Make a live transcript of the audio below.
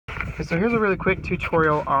Okay, so here's a really quick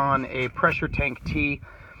tutorial on a pressure tank tee.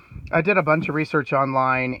 I did a bunch of research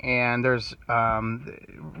online, and there's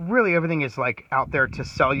really everything is like out there to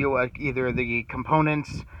sell you either the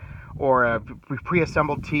components or a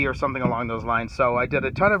pre-assembled tee or something along those lines. So I did a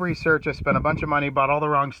ton of research. I spent a bunch of money, bought all the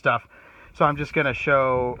wrong stuff. So I'm just going to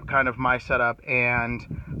show kind of my setup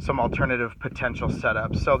and some alternative potential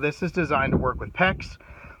setups. So this is designed to work with PEX,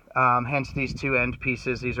 hence these two end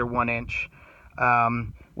pieces. These are 1 inch.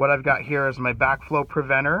 What I've got here is my backflow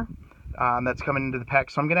preventer that's coming into the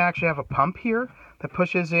PEX. So I'm going to actually have a pump here that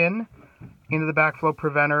pushes into the backflow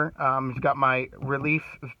preventer. I've got my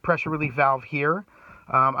pressure relief valve here.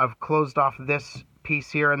 I've closed off this piece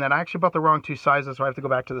here, and then I actually bought the wrong two sizes, so I have to go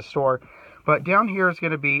back to the store. But down here is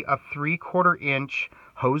going to be a 3/4 inch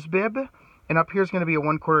hose bib, and up here is going to be a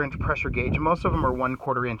 1/4 inch pressure gauge. Most of them are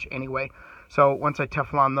 1/4 inch anyway. So once I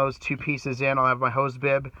Teflon those two pieces in, I'll have my hose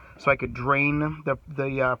bib so I could drain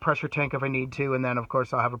the pressure tank if I need to, and then of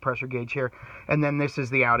course I'll have a pressure gauge here. And then this is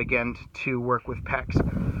the out again to work with PEX.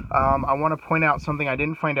 I want to point out something I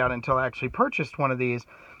didn't find out until I actually purchased one of these.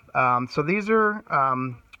 So these are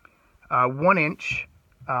 1 inch,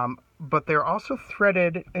 but they're also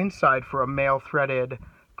threaded inside for a male threaded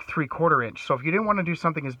 3/4 inch. So if you didn't want to do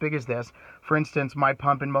something as big as this, for instance, my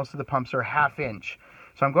pump and most of the pumps are 1/2 inch.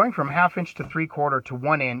 So I'm going from 1/2 inch to 3/4 to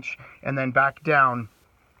 1 inch and then back down.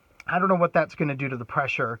 I don't know what that's going to do to the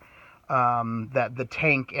pressure that the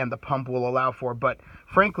tank and the pump will allow for, but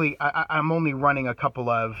frankly, I'm only running a couple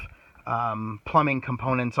of plumbing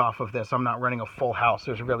components off of this. I'm not running a full house.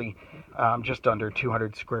 There's really just under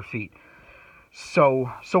 200 square feet.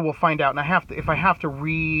 So we'll find out. And if I have to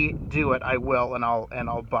redo it, I will, and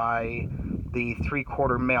I'll buy the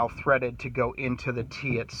 3/4 male threaded to go into the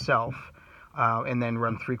tee itself, and then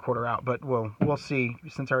run 3/4 out. But we'll see,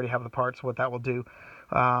 since I already have the parts, what that will do.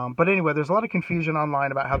 But anyway, there's a lot of confusion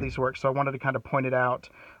online about how these work, so I wanted to kind of point it out.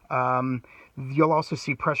 You'll also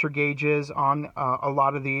see pressure gauges on a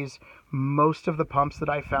lot of these. Most of the pumps that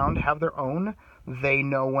I found have their own. They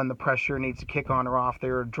know when the pressure needs to kick on or off.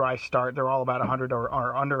 They're a dry start. They're all about 100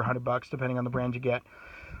 or under 100 bucks, depending on the brand you get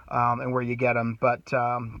and where you get them. But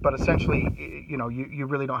essentially, you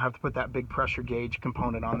really don't have to put that big pressure gauge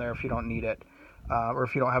component on there if you don't need it. Or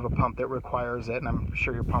if you don't have a pump that requires it, and I'm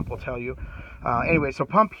sure your pump will tell you. Anyway, so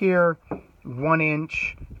pump here, 1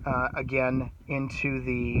 inch, again, into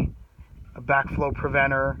the backflow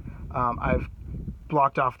preventer. I've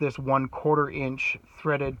blocked off this 1/4 inch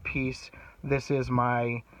threaded piece. This is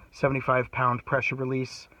my 75-pound pressure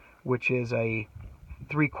release, which is a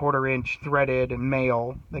 3/4 inch threaded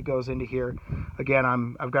male that goes into here. Again,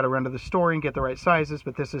 I've got to run to the store and get the right sizes,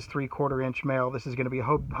 but this is 3/4 inch male. This is going to be a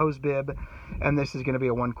hose bib, and this is going to be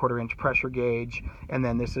a 1/4 inch pressure gauge, and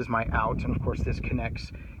then this is my out, and of course this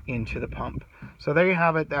connects into the pump. So there you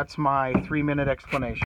have it. That's my 3-minute explanation.